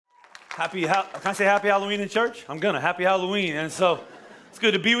Can I say happy Halloween in church? I'm gonna. Happy Halloween. And so it's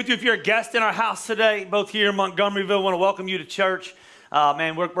good to be with you. If you're a guest in our house today, both here in Montgomeryville, I want to welcome you to church.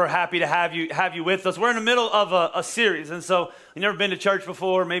 Man, we're happy to have you with us. We're in the middle of a series, and so you've never been to church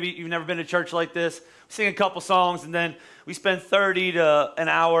before. Maybe you've never been to church like this. We sing a couple songs, and then we spend 30 to an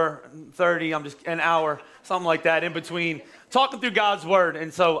hour, an hour, something like that, in between, talking through God's Word.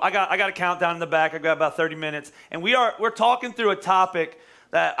 And so I got a countdown in the back. I got about 30 minutes, and we're talking through a topic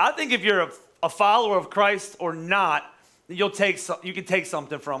that I think if you're a follower of Christ or not, you can take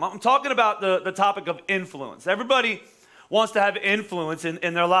something from. I'm talking about the topic of influence. Everybody wants to have influence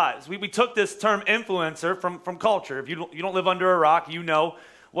in their lives. We took this term influencer from culture. If you don't live under a rock, you know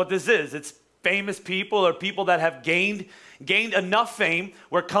what this is. It's famous people or people that have gained enough fame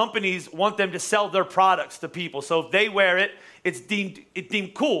where companies want them to sell their products to people. So if they wear it, it's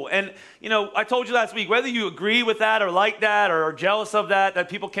deemed cool. And, you know, I told you last week, whether you agree with that or like that or are jealous of that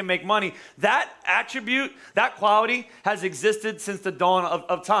people can make money, that attribute, that quality has existed since the dawn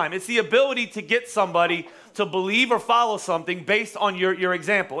of time. It's the ability to get somebody to believe or follow something based on your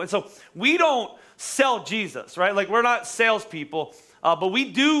example. And so we don't sell Jesus, right? Like, we're not salespeople, but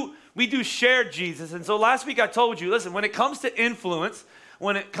we do share Jesus. And so last week I told you, listen, when it comes to influence,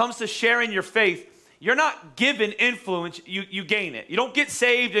 when it comes to sharing your faith, you're not given influence, you gain it. You don't get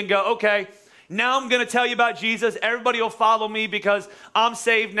saved and go, okay, now I'm going to tell you about Jesus. Everybody will follow me because I'm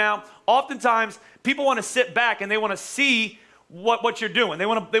saved now. Oftentimes, people want to sit back and they want to see what you're doing. They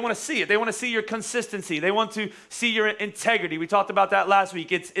want to see it. They want to see your consistency. They want to see your integrity. We talked about that last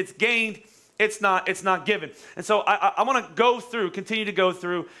week. It's gained. It's not given. And so I want to continue to go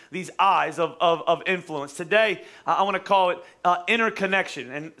through these eyes of influence. Today, I want to call it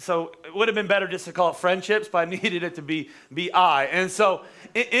interconnection. And so it would have been better just to call it friendships, but I needed it to be I. And so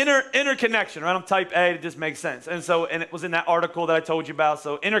interconnection, right? I'm type A, it just makes sense. And it was in that article that I told you about.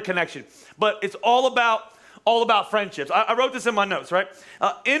 So interconnection. But it's all about friendships. I wrote this in my notes, right?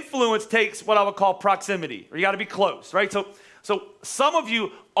 Influence takes what I would call proximity, or you got to be close, right? So some of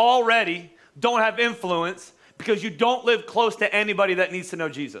you already don't have influence because you don't live close to anybody that needs to know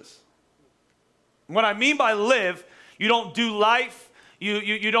Jesus. What I mean by live, you don't do life,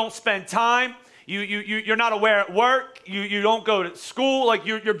 you don't spend time, you're not aware at work, you don't go to school, like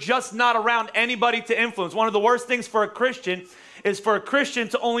you're just not around anybody to influence. One of the worst things for a Christian is for a Christian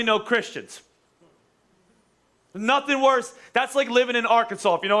to only know Christians. Nothing worse. That's like living in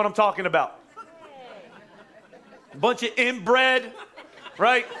Arkansas, if you know what I'm talking about. A bunch of inbred,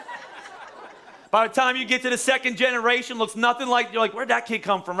 right? By the time you get to the second generation, looks nothing like, you're like, where'd that kid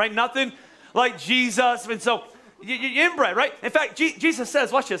come from, right? Nothing like Jesus. And so you're inbred, right? In fact, Jesus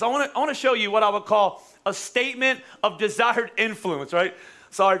says, watch this. I want to show you what I would call a statement of desired influence, right?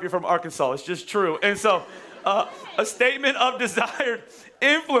 Sorry if you're from Arkansas. It's just true. And so a statement of desired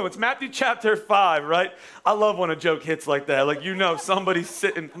influence. Matthew chapter 5, right? I love when a joke hits like that. Like, you know, somebody's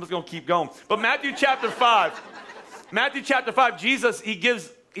sitting. I'm just going to keep going. But Matthew chapter 5, Jesus, he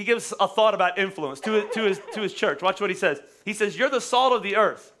gives a thought about influence to his church. Watch what he says. He says, you're the salt of the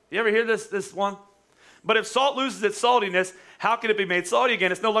earth. You ever hear this one? But if salt loses its saltiness, how can it be made salty again?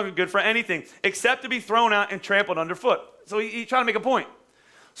 It's no longer good for anything except to be thrown out and trampled underfoot. So he's trying to make a point.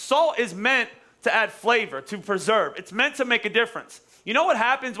 Salt is meant to add flavor, to preserve. It's meant to make a difference. You know what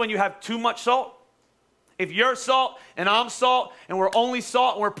happens when you have too much salt? If you're salt and I'm salt and we're only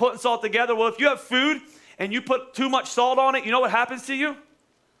salt and we're putting salt together, well, if you have food and you put too much salt on it, you know what happens to you?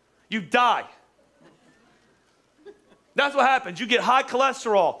 You die. That's what happens. You get high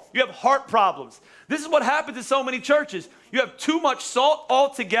cholesterol. You have heart problems. This is what happens in so many churches. You have too much salt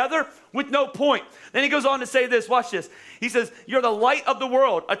altogether with no point. Then he goes on to say this. Watch this. He says, you're the light of the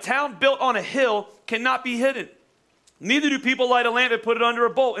world. A town built on a hill cannot be hidden. Neither do people light a lamp and put it under a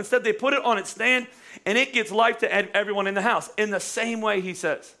bowl. Instead, they put it on its stand, and it gives life to everyone in the house. In the same way, he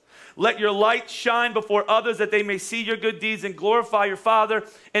says, let your light shine before others that they may see your good deeds and glorify your Father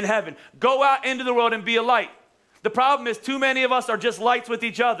in heaven. Go out into the world and be a light. The problem is too many of us are just lights with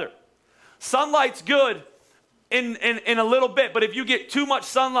each other. Sunlight's good in a little bit, but if you get too much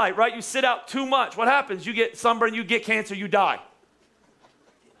sunlight, right, you sit out too much, what happens? You get sunburn, you get cancer, you die.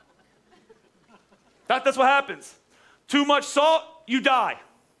 That's what happens. Too much salt, you die.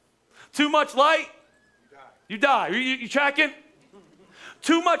 Too much light, you die. You tracking?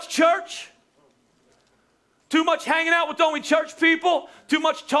 Too much church, too much hanging out with only church people, too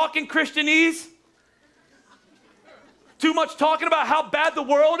much talking Christianese, too much talking about how bad the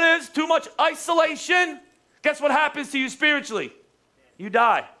world is, too much isolation. Guess what happens to you spiritually? You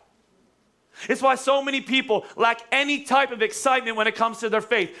die. It's why so many people lack any type of excitement when it comes to their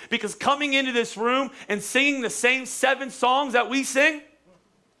faith. Because coming into this room and singing the same 7 songs that we sing,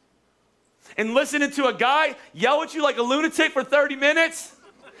 and listening to a guy yell at you like a lunatic for 30 minutes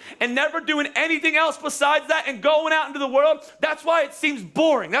and never doing anything else besides that and going out into the world, that's why it seems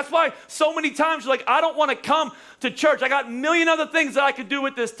boring. That's why so many times you're like, I don't want to come to church. I got a million other things that I could do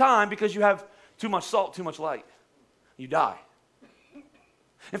with this time, because you have too much salt, too much light. You die.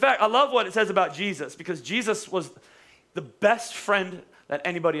 In fact, I love what it says about Jesus, because Jesus was the best friend that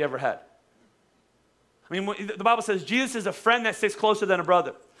anybody ever had. I mean, the Bible says Jesus is a friend that sticks closer than a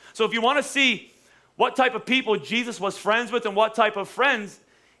brother. So if you want to see what type of people Jesus was friends with and what type of friend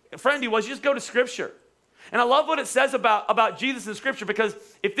he was, you just go to Scripture. And I love what it says about Jesus in Scripture, because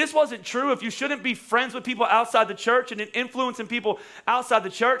if this wasn't true, if you shouldn't be friends with people outside the church and influencing people outside the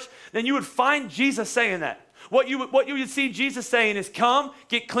church, then you would find Jesus saying that. What you would see Jesus saying is, come,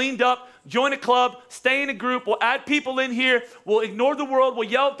 get cleaned up, join a club, stay in a group, we'll add people in here, we'll ignore the world, we'll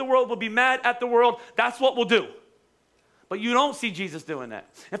yell at the world, we'll be mad at the world. That's what we'll do. But you don't see Jesus doing that.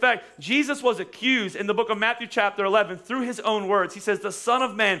 In fact, Jesus was accused in the book of Matthew chapter 11 through his own words. He says, the Son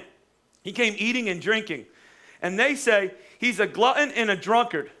of Man, he came eating and drinking. And they say he's a glutton and a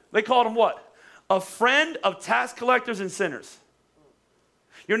drunkard. They called him what? A friend of tax collectors and sinners.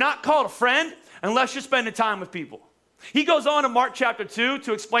 You're not called a friend unless you're spending time with people. He goes on in Mark chapter 2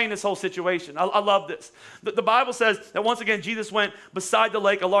 to explain this whole situation. I love this. The Bible says that once again, Jesus went beside the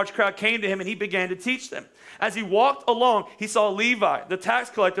lake. A large crowd came to him and he began to teach them. As he walked along, he saw Levi, the tax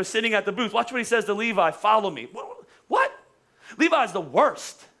collector, sitting at the booth. Watch what he says to Levi, follow me. What? Levi's the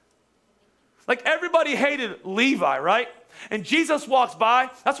worst. Like, everybody hated Levi, right? And Jesus walks by.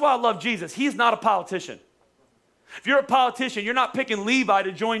 That's why I love Jesus. He's not a politician. If you're a politician, you're not picking Levi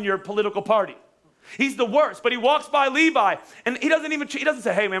to join your political party. He's the worst, but he walks by Levi, and he doesn't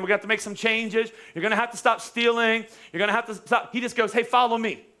say, hey, man, we're going to have to make some changes. You're going to have to stop stealing. You're going to have to stop. He just goes, hey, follow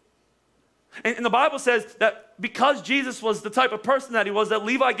me. And the Bible says that because Jesus was the type of person that he was, that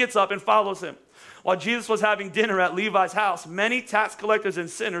Levi gets up and follows him. While Jesus was having dinner at Levi's house, many tax collectors and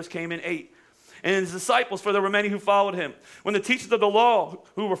sinners came and ate. And his disciples, for there were many who followed him. When the teachers of the law,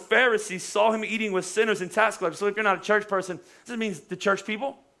 who were Pharisees, saw him eating with sinners and tax collectors. So if you're not a church person, this means the church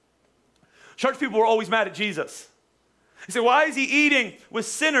people. Church people were always mad at Jesus. He said, why is he eating with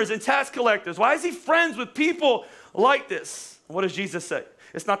sinners and tax collectors? Why is he friends with people like this? What does Jesus say?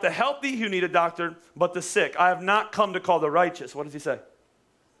 It's not the healthy who need a doctor, but the sick. I have not come to call the righteous. What does he say?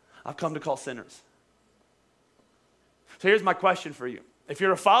 I've come to call sinners. So here's my question for you. If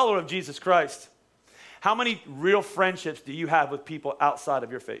you're a follower of Jesus Christ, how many real friendships do you have with people outside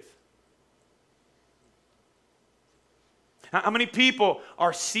of your faith? How many people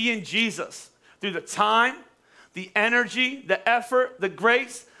are seeing Jesus through the time, the energy, the effort, the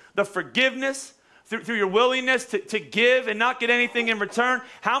grace, the forgiveness, through your willingness to give and not get anything in return?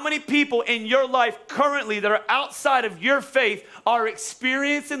 How many people in your life currently that are outside of your faith are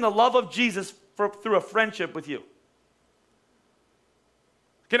experiencing the love of Jesus through a friendship with you?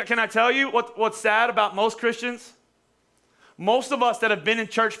 Can I tell you what's sad about most Christians? Most of us that have been in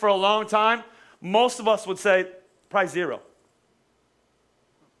church for a long time, most of us would say probably zero.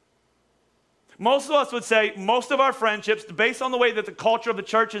 Most of us would say most of our friendships, based on the way that the culture of the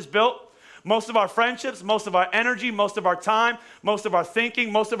church is built, most of our friendships, most of our energy, most of our time, most of our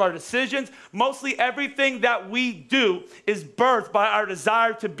thinking, most of our decisions, mostly everything that we do is birthed by our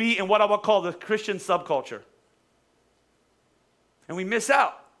desire to be in what I would call the Christian subculture. And we miss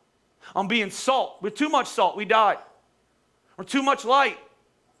out on being salt. With too much salt, we die. Or too much light,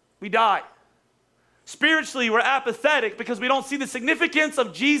 we die. Spiritually, we're apathetic because we don't see the significance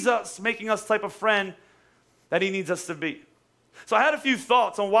of Jesus making us the type of friend that he needs us to be. So I had a few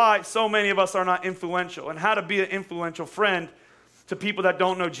thoughts on why so many of us are not influential and how to be an influential friend to people that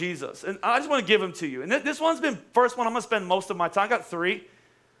don't know Jesus. And I just want to give them to you. And this one's been first one I'm going to spend most of my time. I got 3.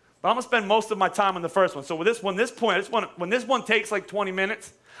 But I'm going to spend most of my time on the first one. So with this point, when this one takes like 20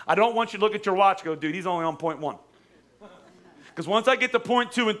 minutes, I don't want you to look at your watch and go, dude, he's only on point 1. Because once I get to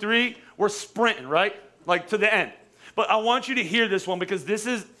point 2 and 3, we're sprinting, right? Like to the end. But I want you to hear this one because this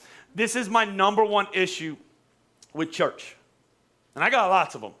is my number one issue with church. And I got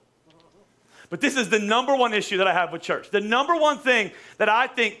lots of them. But this is the number one issue that I have with church. The number one thing that I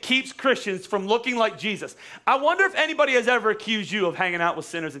think keeps Christians from looking like Jesus. I wonder if anybody has ever accused you of hanging out with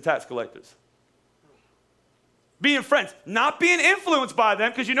sinners and tax collectors. Being friends. Not being influenced by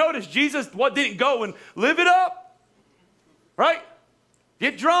them, because you notice Jesus didn't go and live it up. Right?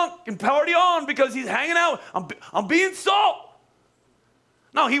 Get drunk and party on because he's hanging out. I'm being salt.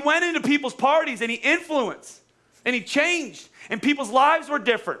 No, he went into people's parties and he influenced. And he changed. And people's lives were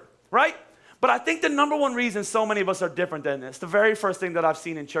different. Right? But I think the number one reason so many of us are different than this, the very first thing that I've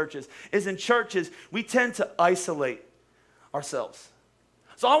seen in churches, is in churches, we tend to isolate ourselves.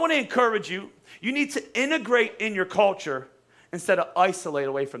 So I want to encourage you, you need to integrate in your culture instead of isolate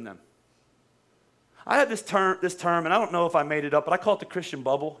away from them. I had this term, and I don't know if I made it up, but I call it the Christian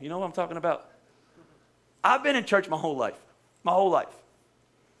bubble. You know what I'm talking about? I've been in church my whole life.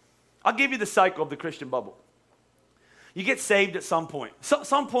 I'll give you the cycle of the Christian bubble. You get saved at some point.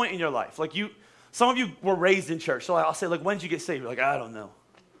 Some point in your life. Like some of you were raised in church. So I'll say, like, when did you get saved? You're like, I don't know.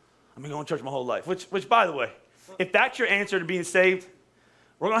 I've been going to church my whole life. Which, by the way, if that's your answer to being saved,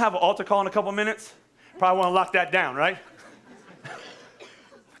 we're going to have an altar call in a couple minutes. Probably want to lock that down, right?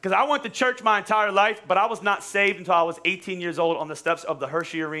 Because I went to church my entire life, but I was not saved until I was 18 years old on the steps of the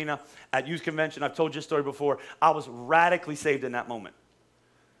Hershey Arena at youth convention. I've told you a story before. I was radically saved in that moment.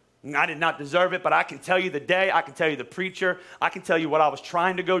 I did not deserve it, but I can tell you the day, I can tell you the preacher, I can tell you what I was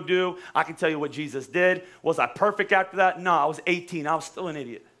trying to go do, I can tell you what Jesus did. Was I perfect after that? No, I was 18. I was still an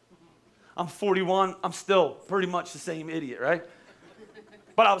idiot. I'm 41. I'm still pretty much the same idiot, right?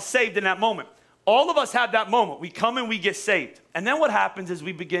 But I was saved in that moment. All of us have that moment. We come and we get saved. And then what happens is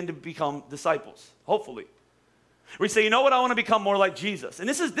we begin to become disciples, hopefully. We say, you know what? I want to become more like Jesus. And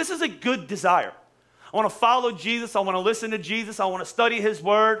this is a good desire. I want to follow Jesus. I want to listen to Jesus. I want to study his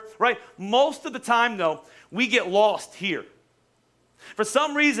word, right? Most of the time, though, we get lost here. For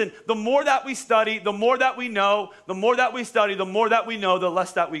some reason, the more that we study, the more that we know, the more that we study, the more that we know, the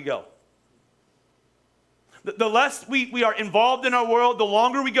less that we go. The less we are involved in our world, the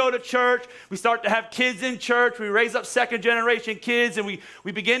longer we go to church, we start to have kids in church, we raise up second-generation kids, and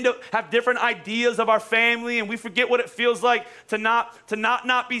we begin to have different ideas of our family, and we forget what it feels like to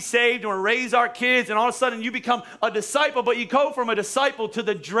not be saved, and we raise our kids, and all of a sudden you become a disciple, but you go from a disciple to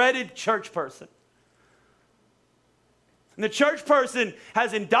the dreaded church person. And the church person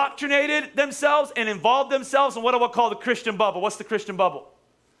has indoctrinated themselves and involved themselves in what I would call the Christian bubble. What's the Christian bubble?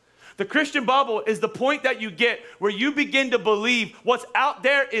 The Christian bubble is the point that you get where you begin to believe what's out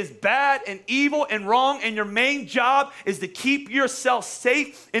there is bad and evil and wrong, and your main job is to keep yourself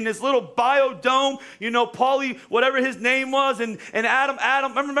safe in this little biodome. You know, Paulie, whatever his name was, and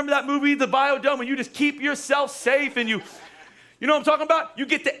Adam. Remember that movie, The Biodome, and you just keep yourself safe, and you know what I'm talking about? You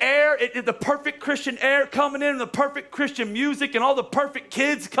get the air, the perfect Christian air coming in, and the perfect Christian music, and all the perfect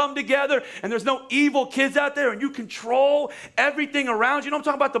kids come together, and there's no evil kids out there, and you control everything around you. You know what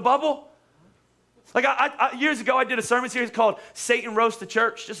I'm talking about, the bubble? Like years ago, I did a sermon series called Satan Roast the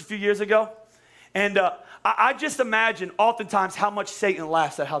Church, just a few years ago. And I just imagine oftentimes how much Satan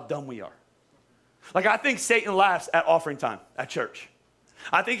laughs at how dumb we are. Like, I think Satan laughs at offering time at church.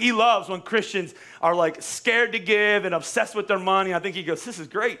 I think he loves when Christians are like scared to give and obsessed with their money. I think he goes, this is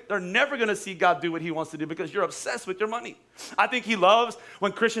great. They're never going to see God do what he wants to do because you're obsessed with your money. I think he loves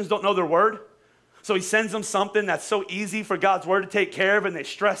when Christians don't know their word. So he sends them something that's so easy for God's word to take care of, and they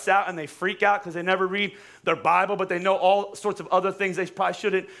stress out and they freak out because they never read their Bible, but they know all sorts of other things they probably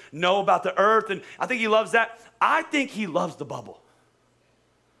shouldn't know about the earth. And I think he loves that. I think he loves the bubble.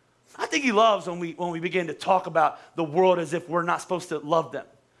 I think he loves when we begin to talk about the world as if we're not supposed to love them.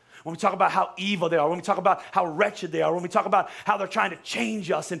 When we talk about how evil they are, when we talk about how wretched they are, when we talk about how they're trying to change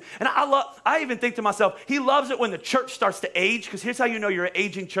us. And I even think to myself, he loves it when the church starts to age, because here's how you know you're an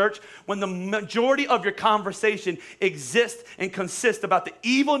aging church: when the majority of your conversation exists and consists about the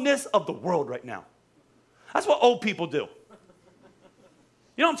evilness of the world right now. That's what old people do.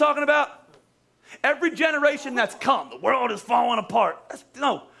 You know what I'm talking about? Every generation that's come, the world is falling apart.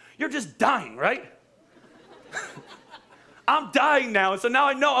 No, you're just dying, right? I'm dying now, and so now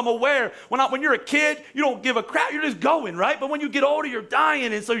I know, I'm aware. When you're a kid, you don't give a crap. You're just going, right? But when you get older, you're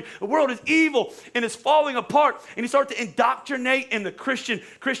dying, and so the world is evil, and it's falling apart, and you start to indoctrinate in the Christian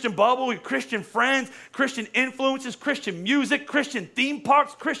bubble with Christian friends, Christian influences, Christian music, Christian theme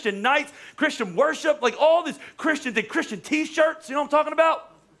parks, Christian nights, Christian worship, like all this Christian thing, Christian T-shirts. You know what I'm talking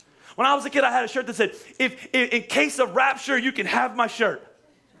about? When I was a kid, I had a shirt that said, "If in case of rapture, you can have my shirt."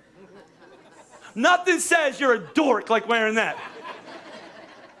 Nothing says you're a dork like wearing that.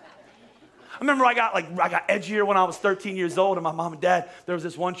 I remember I got edgier when I was 13 years old, and my mom and dad, there was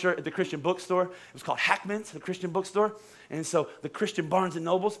this one shirt at the Christian bookstore. It was called Hackman's, the Christian bookstore. And so the Christian Barnes and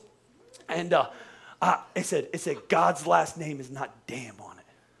Nobles. And it said, God's last name is not damn on it.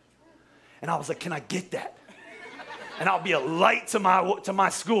 And I was like, can I get that? And I'll be a light to my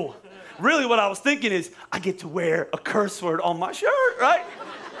school. Really what I was thinking is, I get to wear a curse word on my shirt, right?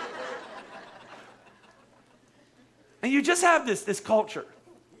 And you just have this culture.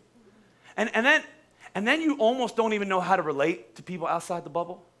 And then you almost don't even know how to relate to people outside the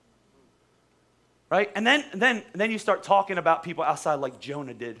bubble. Right? And then you start talking about people outside like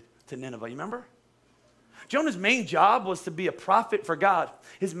Jonah did to Nineveh. You remember? Jonah's main job was to be a prophet for God.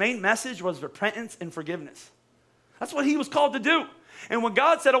 His main message was repentance and forgiveness. That's what he was called to do. And when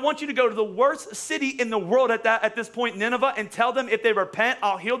God said, I want you to go to the worst city in the world at this point, Nineveh, and tell them if they repent,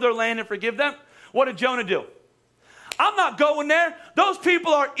 I'll heal their land and forgive them, what did Jonah do? I'm not going there. Those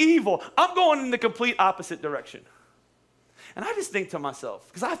people are evil. I'm going in the complete opposite direction. And I just think to myself,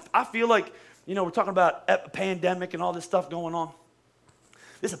 because I feel like, we're talking about a pandemic and all this stuff going on.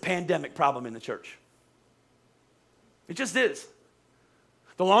 There's a pandemic problem in the church. It just is.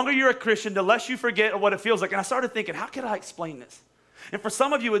 The longer you're a Christian, the less you forget what it feels like. And I started thinking, how could I explain this? And for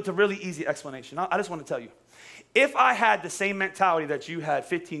some of you, it's a really easy explanation. I just want to tell you. If I had the same mentality that you had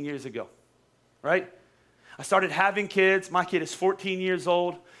 15 years ago, right? I started having kids. My kid is 14 years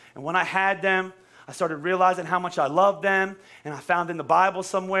old. And when I had them, I started realizing how much I loved them. And I found in the Bible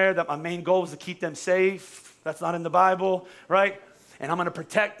somewhere that my main goal was to keep them safe. That's not in the Bible, right? And I'm going to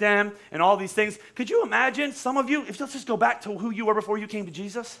protect them and all these things. Could you imagine some of you, let's just go back to who you were before you came to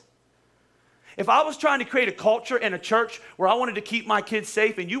Jesus? If I was trying to create a culture in a church where I wanted to keep my kids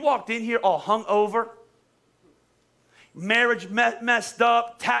safe and you walked in here all hungover, marriage messed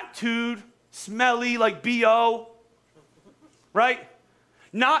up, tattooed, smelly like B.O., right?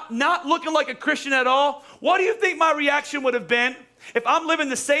 Not looking like a Christian at all, what do you think my reaction would have been if I'm living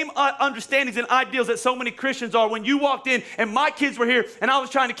the same understandings and ideals that so many Christians are when you walked in and my kids were here and I was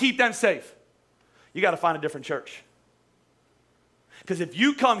trying to keep them safe? You got to find a different church. Because if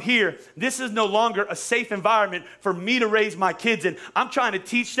you come here, this is no longer a safe environment for me to raise my kids in. I'm trying to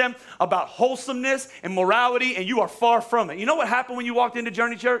teach them about wholesomeness and morality, and you are far from it. You know what happened when you walked into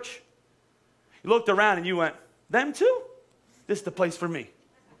JRNY.Church? You looked around and you went, them too? This is the place for me.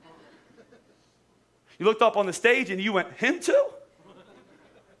 You looked up on the stage and you went, him too?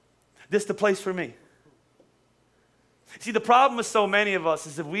 This is the place for me. See, the problem with so many of us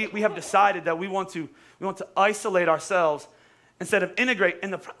is that we have decided that we want to isolate ourselves instead of integrate.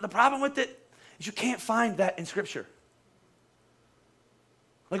 And the problem with it is you can't find that in Scripture.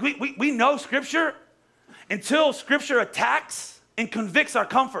 Like we know Scripture until Scripture attacks and convicts our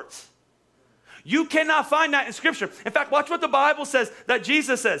comforts. You cannot find that in Scripture. In fact, watch what the Bible says that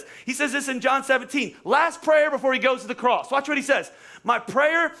Jesus says. He says this in John 17. Last prayer before he goes to the cross. Watch what he says. My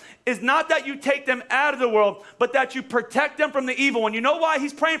prayer is not that you take them out of the world, but that you protect them from the evil one. You know why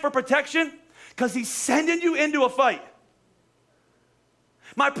he's praying for protection? Because he's sending you into a fight.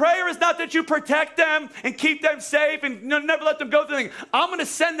 My prayer is not that you protect them and keep them safe and never let them go through things. I'm going to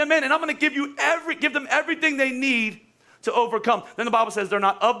send them in and I'm going to give them everything they need to overcome. Then the Bible says they're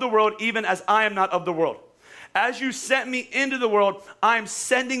not of the world, even as I am not of the world. As you sent me into the world, I'm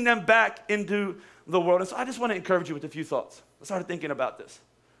sending them back into the world. And so I just want to encourage you with a few thoughts. I started thinking about this.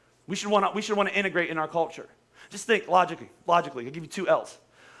 We should want to integrate in our culture. Just think logically. I'll give you two L's.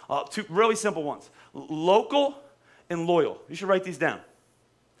 Two really simple ones. Local and loyal. You should write these down.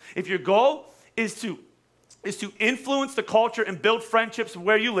 If your goal is to influence the culture and build friendships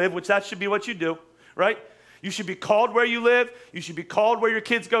where you live, which that should be what you do, right? You should be called where you live. You should be called where your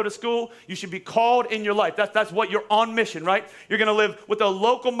kids go to school. You should be called in your life. That's what you're on mission, right? You're going to live with a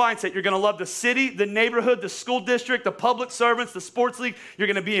local mindset. You're going to love the city, the neighborhood, the school district, the public servants, the sports league. You're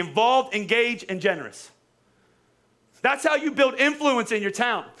going to be involved, engaged, and generous. That's how you build influence in your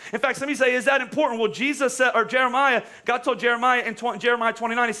town. In fact, some of you say, is that important? Well, Jesus said, or Jeremiah, God told Jeremiah in Jeremiah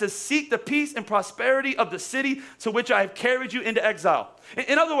 29, he says, seek the peace and prosperity of the city to which I have carried you into exile.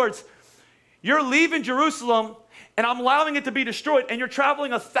 In other words, you're leaving Jerusalem and I'm allowing it to be destroyed and you're traveling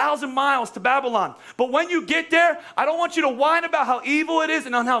 1,000 miles to Babylon. But when you get there, I don't want you to whine about how evil it is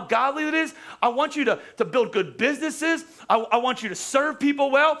and on how godly it is. I want you to build good businesses. I want you to serve people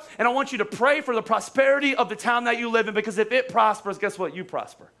well. And I want you to pray for the prosperity of the town that you live in, because if it prospers, guess what? You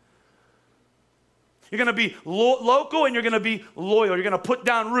prosper. You're going to be local and you're going to be loyal. You're going to put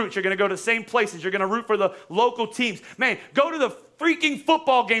down roots. You're going to go to the same places. You're going to root for the local teams. Man, go to the freaking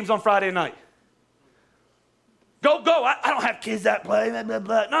football games on Friday night. Go. I don't have kids that play, blah, blah,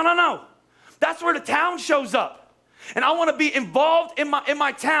 blah. No. That's where the town shows up. And I want to be involved in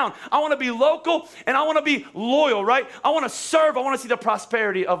my town. I want to be local and I want to be loyal, right? I want to serve. I want to see the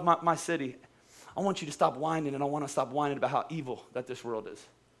prosperity of my city. I want you to stop whining, and I want to stop whining about how evil that this world is.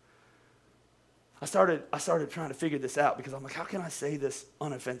 I started trying to figure this out because I'm like, how can I say this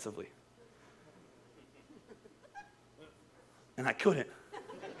unoffensively? And I couldn't.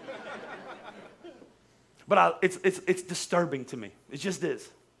 But it's disturbing to me. It just is.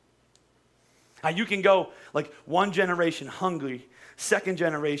 How you can go like one generation hungry, second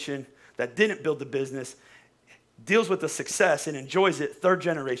generation that didn't build the business, deals with the success and enjoys it, third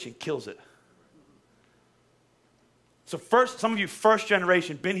generation kills it. So some of you first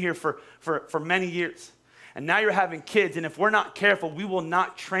generation, been here for many years. And now you're having kids, and if we're not careful, we will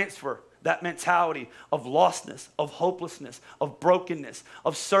not transfer that mentality of lostness, of hopelessness, of brokenness,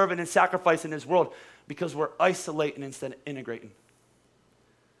 of serving and sacrificing in this world because we're isolating instead of integrating.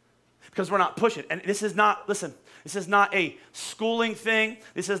 Because we're not pushing. And this is not, listen, this is not a schooling thing.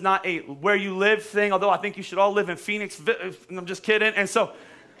 This is not a where you live thing, although I think you should all live in Phoenix. I'm just kidding. And so,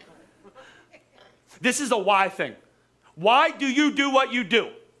 this is a why thing. Why do you do what you do?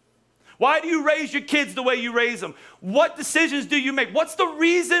 Why do you raise your kids the way you raise them? What decisions do you make? What's the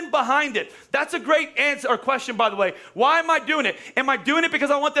reason behind it? That's a great answer or question, by the way. Why am I doing it? Am I doing it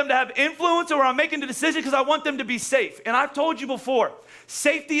because I want them to have influence, or I'm making the decision because I want them to be safe? And I've told you before,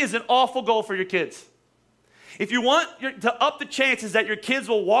 safety is an awful goal for your kids. If you want to up the chances that your kids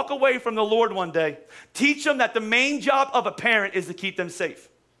will walk away from the Lord one day, teach them that the main job of a parent is to keep them safe.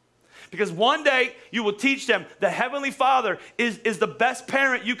 Because one day you will teach them the Heavenly Father is the best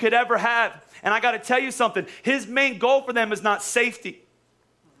parent you could ever have. And I got to tell you something. His main goal for them is not safety.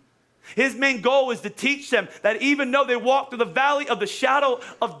 His main goal is to teach them that even though they walk through the valley of the shadow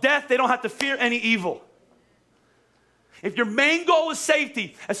of death, they don't have to fear any evil. If your main goal is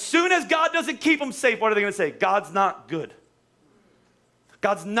safety, as soon as God doesn't keep them safe, what are they going to say? God's not good.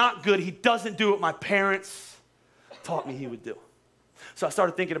 God's not good. He doesn't do what my parents taught me he would do. So I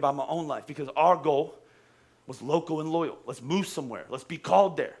started thinking about my own life, because our goal was local and loyal. Let's move somewhere. Let's be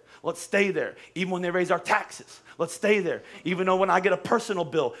called there. Let's stay there. Even when they raise our taxes, let's stay there. Even though when I get a personal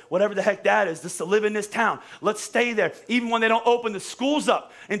bill, whatever the heck that is, just to live in this town, let's stay there. Even when they don't open the schools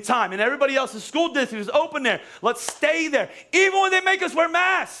up in time and everybody else's school district is open there, let's stay there. Even when they make us wear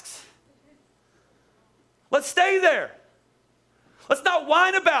masks, let's stay there. Let's not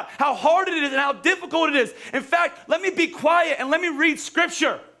whine about how hard it is and how difficult it is. In fact, let me be quiet and let me read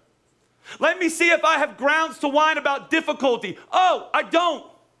Scripture. Let me see if I have grounds to whine about difficulty. Oh, I don't.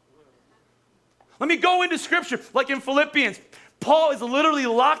 Let me go into Scripture, like in Philippians. Paul is literally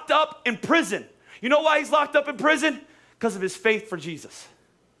locked up in prison. You know why he's locked up in prison? Because of his faith for Jesus.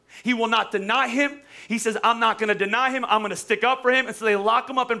 He will not deny him. He says, I'm not going to deny him. I'm going to stick up for him. And so they lock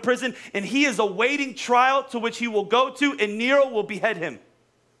him up in prison, and he is awaiting trial to which he will go to, and Nero will behead him.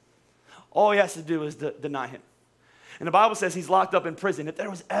 All he has to do is deny him. And the Bible says he's locked up in prison. If there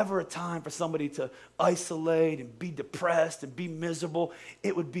was ever a time for somebody to isolate and be depressed and be miserable,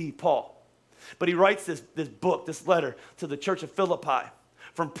 it would be Paul. But he writes this book, this letter to the church of Philippi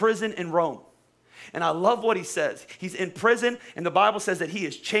from prison in Rome. And I love what he says. He's in prison, and the Bible says that he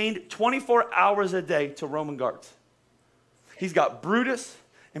is chained 24 hours a day to Roman guards. He's got Brutus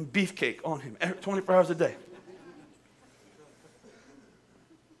and beefcake on him 24 hours a day.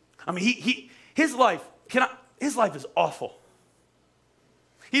 I mean, his life is awful.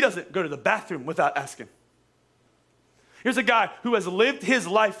 He doesn't go to the bathroom without asking. Here's a guy who has lived his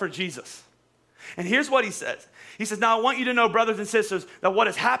life for Jesus. And here's what he says. He says, now I want you to know, brothers and sisters, that what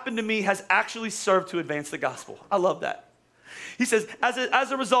has happened to me has actually served to advance the gospel. I love that. He says,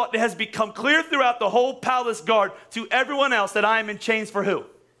 as a result, it has become clear throughout the whole palace guard to everyone else that I am in chains for who?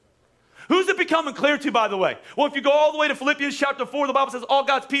 Who's it becoming clear to, by the way? Well, if you go all the way to Philippians chapter 4, the Bible says, all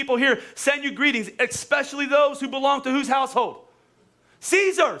God's people here send you greetings, especially those who belong to whose household?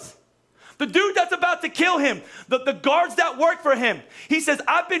 Caesar's. The dude that's about to kill him, the guards that work for him. He says,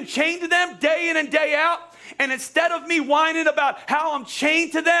 I've been chained to them day in and day out. And instead of me whining about how I'm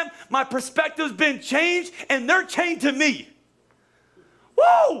chained to them, my perspective's been changed and they're chained to me.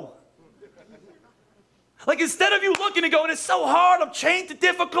 Whoa! Like, instead of you looking and going, it's so hard, I'm chained to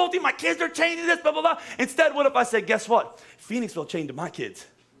difficulty, my kids are chained to this, blah, blah, blah. Instead, what if I said, guess what? Phoenixville chained to my kids.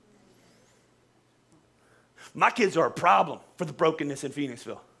 My kids are a problem for the brokenness in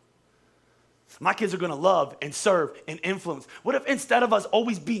Phoenixville. My kids are going to love and serve and influence. What if instead of us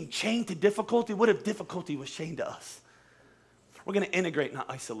always being chained to difficulty, what if difficulty was chained to us? We're going to integrate, not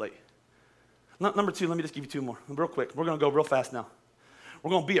isolate. Number two, let me just give you two more real quick. We're going to go real fast now. We're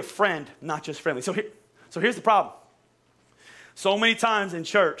going to be a friend, not just friendly. So here's the problem. So many times in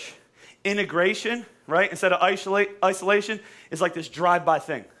church, integration, right, instead of isolation, is like this drive-by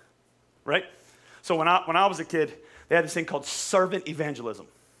thing, right? So when I was a kid, they had this thing called servant evangelism.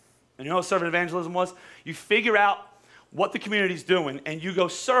 And you know what servant evangelism was? You figure out what the community's doing, and you go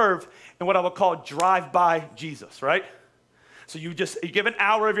serve in what I would call drive-by Jesus, right? So you give an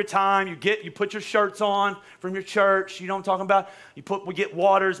hour of your time, you put your shirts on from your church, you know what I'm talking about? We get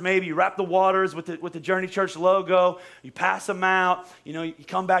waters maybe, you wrap the waters with the JRNY.Church logo, you pass them out, you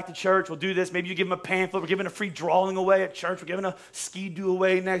come back to church, we'll do this, maybe you give them a pamphlet, we're giving a free drawing away at church, we're giving a ski-doo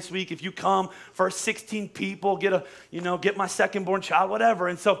away next week. If you come, first 16 people, get my second-born child, whatever.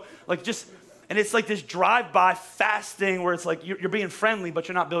 And so, and it's like this drive-by fasting where it's like you're being friendly, but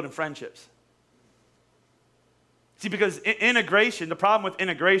you're not building friendships. See, because integration, the problem with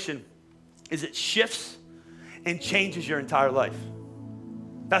integration is it shifts and changes your entire life.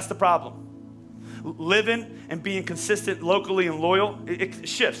 That's the problem. Living and being consistent locally and loyal, it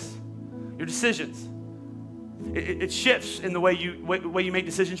shifts your decisions. It shifts in the way you make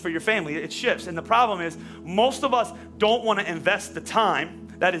decisions for your family. It shifts. And the problem is most of us don't want to invest the time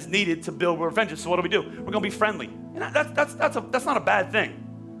that is needed to build real friendships. So what do? We're going to be friendly. And that's not a bad thing.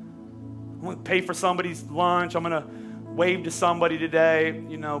 I'm going to pay for somebody's lunch. I'm going to wave to somebody today,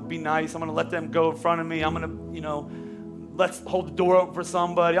 be nice. I'm going to let them go in front of me. I'm going to, let's hold the door open for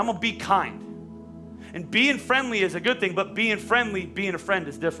somebody. I'm going to be kind. And being friendly is a good thing, but being friendly, being a friend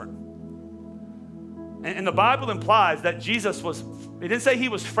is different. And the Bible implies that Jesus it didn't say he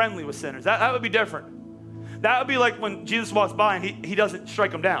was friendly with sinners. That would be different. That would be like when Jesus walks by and he doesn't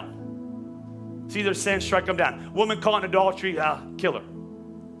strike them down. See their sin, strike them down. Woman caught in adultery, kill her.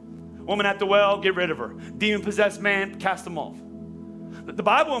 Woman at the well, get rid of her. Demon-possessed man, cast them off. The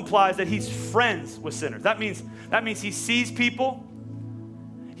Bible implies that he's friends with sinners. That means he sees people,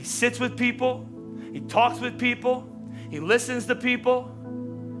 he sits with people, he talks with people, he listens to people,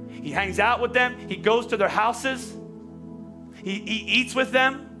 he hangs out with them, he goes to their houses, he eats with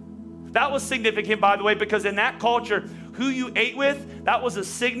them. That was significant, by the way, because in that culture, who you ate with, that was a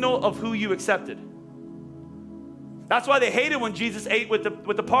signal of who you accepted. That's why they hated when Jesus ate with the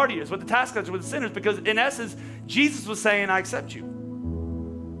partiers, with the tax collectors, with the sinners, because in essence, Jesus was saying, I accept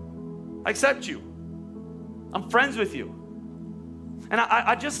you. I accept you. I'm friends with you. And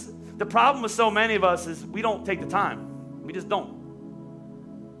the problem with so many of us is we don't take the time. We just don't.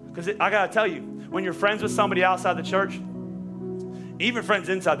 Because I got to tell you, when you're friends with somebody outside the church, even friends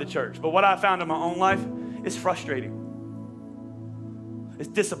inside the church, but what I found in my own life is frustrating. It's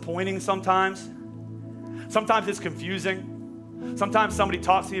disappointing sometimes. Sometimes it's confusing. Sometimes somebody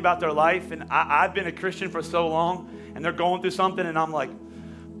talks to me about their life, and I've been a Christian for so long, and they're going through something, and I'm like,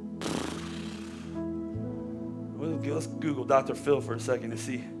 let's Google Dr. Phil for a second to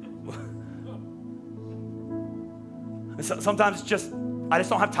see. And sometimes I just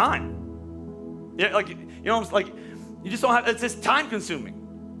don't have time. Yeah, you just don't have. It's just time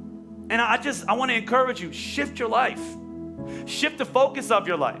consuming. And I want to encourage you, shift your life, shift the focus of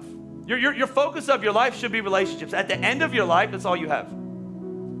your life. Your focus of your life should be relationships. At the end of your life, that's all you have.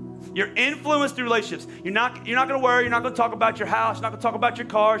 You're influenced through relationships. You're not going to worry. You're not going to talk about your house. You're not going to talk about your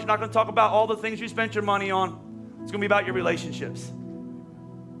cars. You're not going to talk about all the things you spent your money on. It's going to be about your relationships.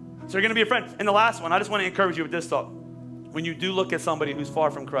 So you're going to be a friend. And the last one, I just want to encourage you with this thought. When you do look at somebody who's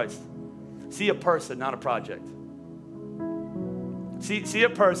far from Christ, see a person, not a project. See a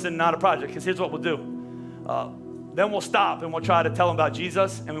person, not a project. Because here's what we'll do. Then we'll stop and we'll try to tell them about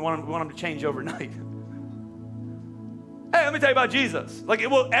Jesus, and we want them to change overnight. Hey, let me tell you about Jesus.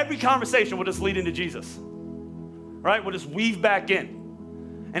 Every conversation will just lead into Jesus, right? We'll just weave back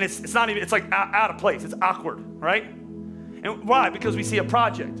in, and it's not even. It's like out of place. It's awkward, right? And why? Because we see a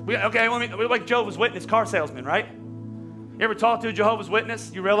project. We're like Jehovah's Witness car salesman, right? You ever talk to a Jehovah's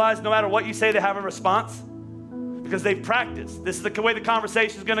Witness? You realize no matter what you say, they have a response because they've practiced. This is the way the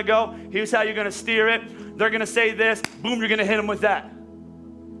conversation is going to go. Here's how you're going to steer it. They're going to say this. Boom, you're going to hit them with that.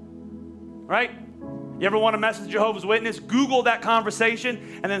 Right? You ever want to mess with Jehovah's Witness? Google that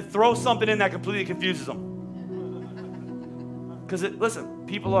conversation and then throw something in that completely confuses them. Because listen,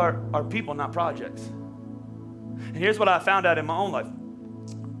 people are people, not projects. And here's what I found out in my own life.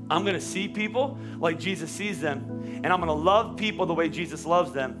 I'm going to see people like Jesus sees them, and I'm going to love people the way Jesus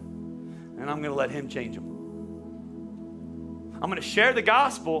loves them, and I'm going to let him change them. I'm going to share the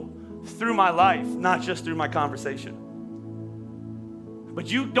gospel through my life, not just through my conversation. But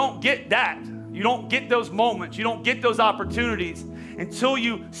you don't get that. You don't get those moments. You don't get those opportunities until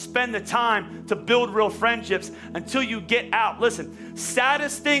you spend the time to build real friendships, until you get out. Listen,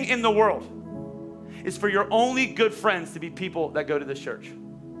 saddest thing in the world is for your only good friends to be people that go to this church.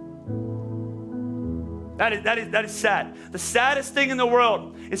 That is sad. The saddest thing in the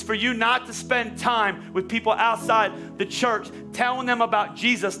world is for you not to spend time with people outside the church, telling them about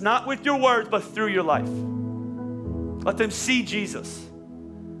Jesus, not with your words, but through your life. Let them see Jesus.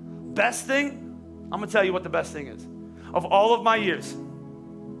 Best thing, I'm going to tell you what the best thing is. Of all of my years,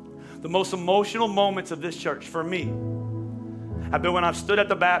 the most emotional moments of this church for me have been when I've stood at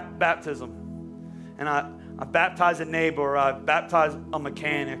the baptism and I baptized a neighbor, or I baptized a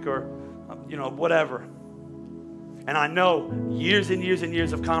mechanic, or whatever. And I know years and years and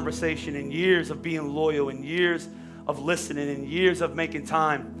years of conversation, and years of being loyal, and years of listening, and years of making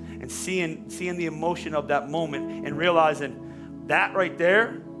time, and seeing the emotion of that moment, and realizing that right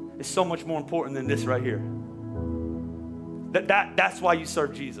there is so much more important than this right here. That's why you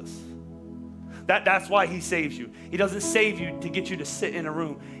serve Jesus. That's why he saves you. He doesn't save you to get you to sit in a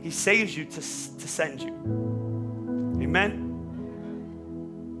room. He saves you to send you. Amen?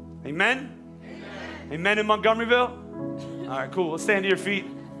 Amen? Amen in Montgomeryville? All right, cool. Let's stand to your feet.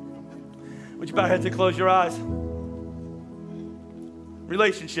 Would you bow your heads and close your eyes?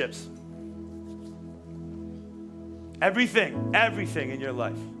 Relationships. Everything in your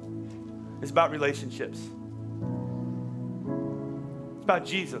life is about relationships. It's about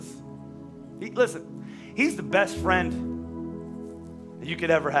Jesus. Listen, he's the best friend that you could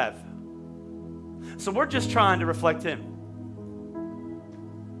ever have. So we're just trying to reflect him.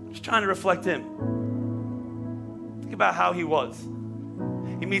 Just trying to reflect him. Think about how he was.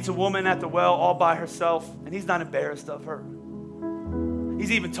 He meets a woman at the well all by herself, and he's not embarrassed of her.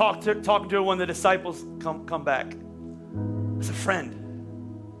 He's even talking to her when the disciples come back. As a friend.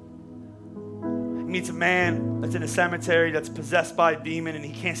 He meets a man that's in a cemetery that's possessed by a demon, and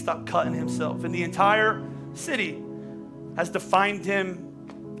he can't stop cutting himself. And the entire city has defined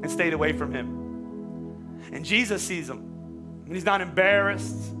him and stayed away from him. And Jesus sees him. And he's not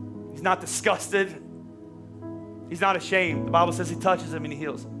embarrassed. He's not disgusted. He's not ashamed. The Bible says he touches him and he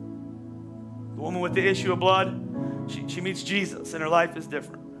heals him. The woman with the issue of blood, she meets Jesus, and her life is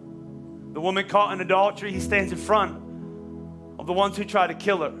different. The woman caught in adultery, he stands in front of the ones who try to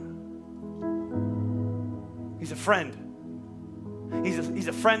kill her. He's a friend. He's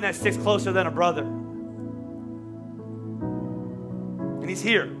a friend that sticks closer than a brother. And he's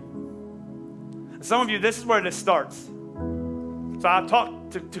here. And some of you, this is where this starts. So I've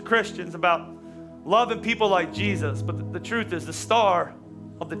talked to Christians about loving people like Jesus, but the truth is the star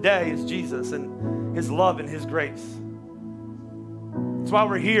of the day is Jesus and his love and his grace. That's why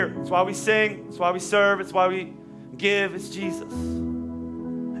we're here. That's why we sing. That's why we serve. It's why we give. It's Jesus.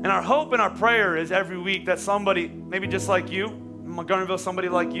 And our hope and our prayer is every week that somebody, maybe just like you, in Montgomeryville, somebody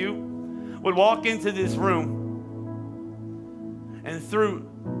like you, would walk into this room and through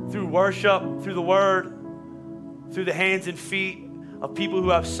worship, through the word, through the hands and feet of people who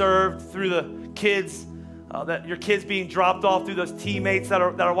have served, through the kids, that your kids being dropped off, through those teammates that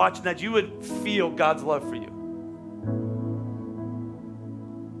are watching, that you would feel God's love for you.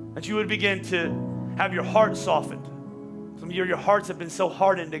 That you would begin to have your heart softened. Some of your hearts have been so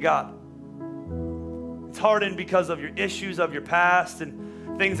hardened to God. It's hardened because of your issues of your past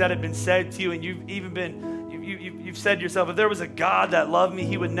and things that have been said to you, and you've said to yourself, if there was a God that loved me,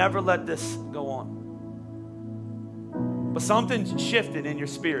 he would never let this go on. But something's shifted in your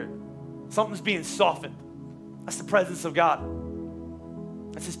spirit. Something's being softened. That's the presence of God.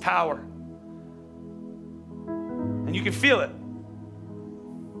 That's his power. And you can feel it.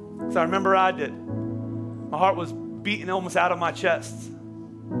 So I remember I did. My heart was beating almost out of my chest.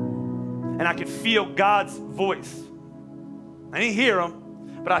 And I could feel God's voice. I didn't hear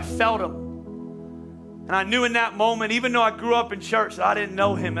him, but I felt him. And I knew in that moment, even though I grew up in church, I didn't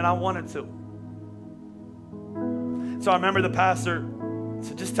know him and I wanted to. So I remember the pastor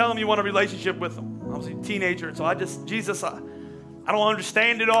said, just tell him you want a relationship with him. I was a teenager, and so Jesus, I don't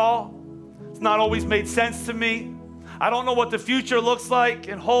understand it all. It's not always made sense to me. I don't know what the future looks like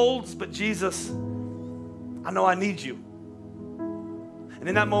and holds, but Jesus, I know I need you. And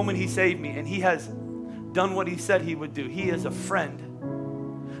in that moment, he saved me, and he has done what he said he would do. He is a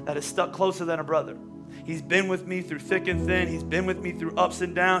friend that is stuck closer than a brother. He's been with me through thick and thin. He's been with me through ups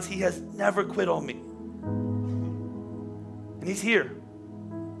and downs. He has never quit on me. And he's here.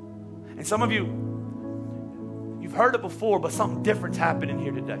 And some of you, you've heard it before, but something different's happening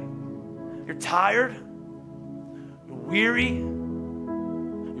here today. You're tired. You're weary.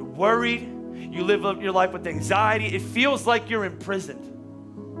 You're worried. You live your life with anxiety. It feels like you're imprisoned.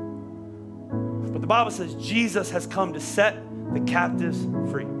 But the Bible says Jesus has come to set the captives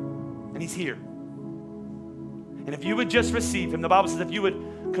free. And he's here. And if you would just receive him, the Bible says if you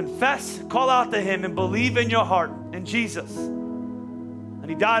would confess, call out to him, and believe in your heart in Jesus, and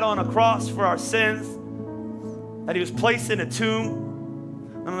he died on a cross for our sins, that he was placed in a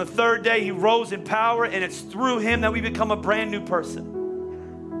tomb, and on the third day he rose in power, and it's through him that we become a brand new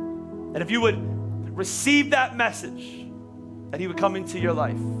person. And if you would receive that message, that he would come into your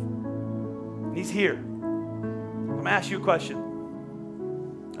life, and he's here. I'm going to ask you a question.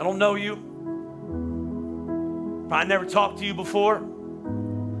 I don't know you. I never talked to you before,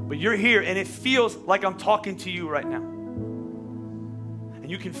 but you're here, and it feels like I'm talking to you right now. And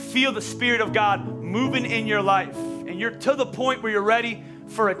you can feel the Spirit of God moving in your life, and you're to the point where you're ready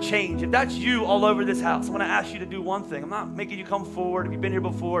for a change. If that's you all over this house, I'm going to ask you to do one thing. I'm not making you come forward. If you've been here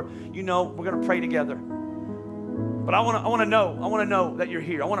before, you know we're going to pray together. But I want to know that you're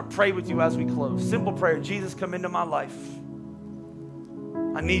here. I want to pray with you as we close. Simple prayer. Jesus, come into my life.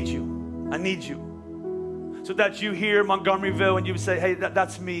 I need you. I need you. So that's you here, Montgomeryville, and you would say, hey,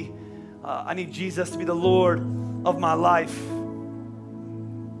 that's me. I need Jesus to be the Lord of my life.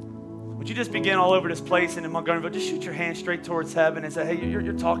 Would you just begin all over this place and in Montgomeryville, just shoot your hand straight towards heaven and say, hey,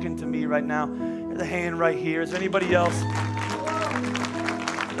 you're talking to me right now. There's a hand right here. Is there anybody else?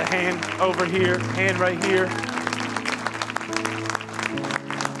 The hand over here, hand right here.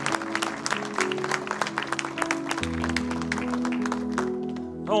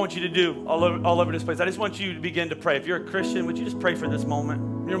 I want you to do all over this place. I just want you to begin to pray. If you're a Christian, would you just pray for this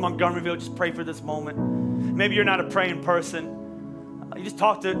moment? If you're in Montgomeryville, just pray for this moment. Maybe you're not a praying person. You just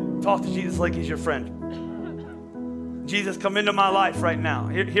talk to Jesus like he's your friend. Jesus, come into my life right now.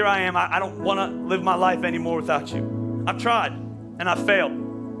 Here I am. I don't want to live my life anymore without you. I've tried and I've failed.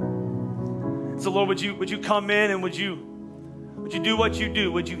 So Lord, would you come in and would you do what you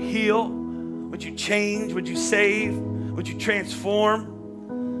do? Would you heal? Would you change? Would you save? Would you transform?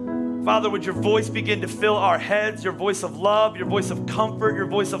 Father, would your voice begin to fill our heads, your voice of love, your voice of comfort, your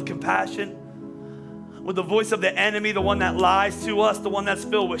voice of compassion? Would the voice of the enemy, the one that lies to us, the one that's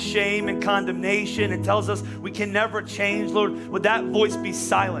filled with shame and condemnation and tells us we can never change, Lord, would that voice be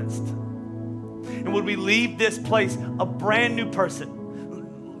silenced? And would we leave this place a brand new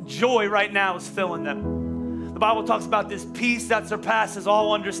person? Joy right now is filling them. The Bible talks about this peace that surpasses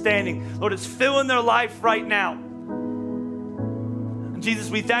all understanding. Lord, it's filling their life right now. Jesus,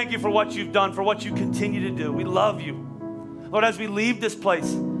 we thank you for what you've done, for what you continue to do. We love you. Lord, as we leave this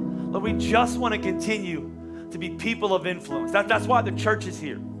place, Lord, we just want to continue to be people of influence. That's why the church is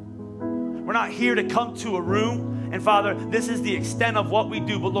here. We're not here to come to a room, and Father, this is the extent of what we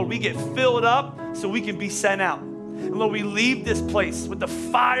do, but Lord, we get filled up so we can be sent out. And Lord, we leave this place with the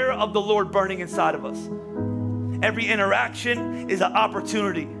fire of the Lord burning inside of us. Every interaction is an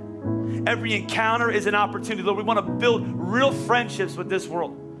opportunity. Every encounter is an opportunity. Lord, we want to build real friendships with this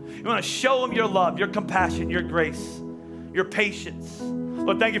world. We want to show them your love, your compassion, your grace, your patience.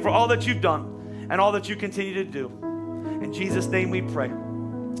 Lord, thank you for all that you've done and all that you continue to do. In Jesus' name we pray.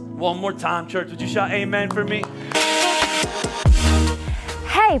 One more time, church. Would you shout amen for me?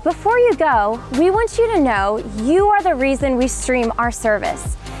 Hey, before you go, we want you to know you are the reason we stream our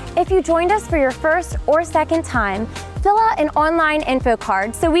service. If you joined us for your first or second time, fill out an online info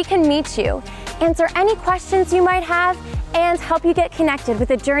card so we can meet you, answer any questions you might have, and help you get connected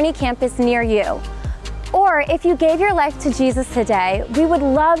with a JRNY campus near you. Or if you gave your life to Jesus today, we would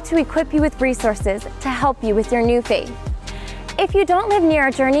love to equip you with resources to help you with your new faith. If you don't live near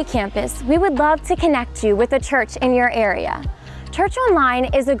a JRNY campus, we would love to connect you with a church in your area. Church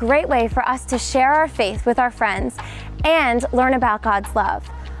Online is a great way for us to share our faith with our friends and learn about God's love.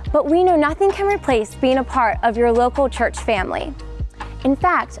 But we know nothing can replace being a part of your local church family. In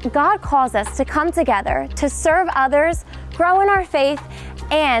fact, God calls us to come together to serve others, grow in our faith,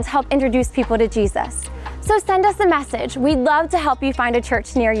 and help introduce people to Jesus. So send us a message. We'd love to help you find a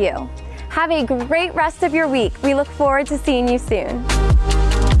church near you. Have a great rest of your week. We look forward to seeing you soon.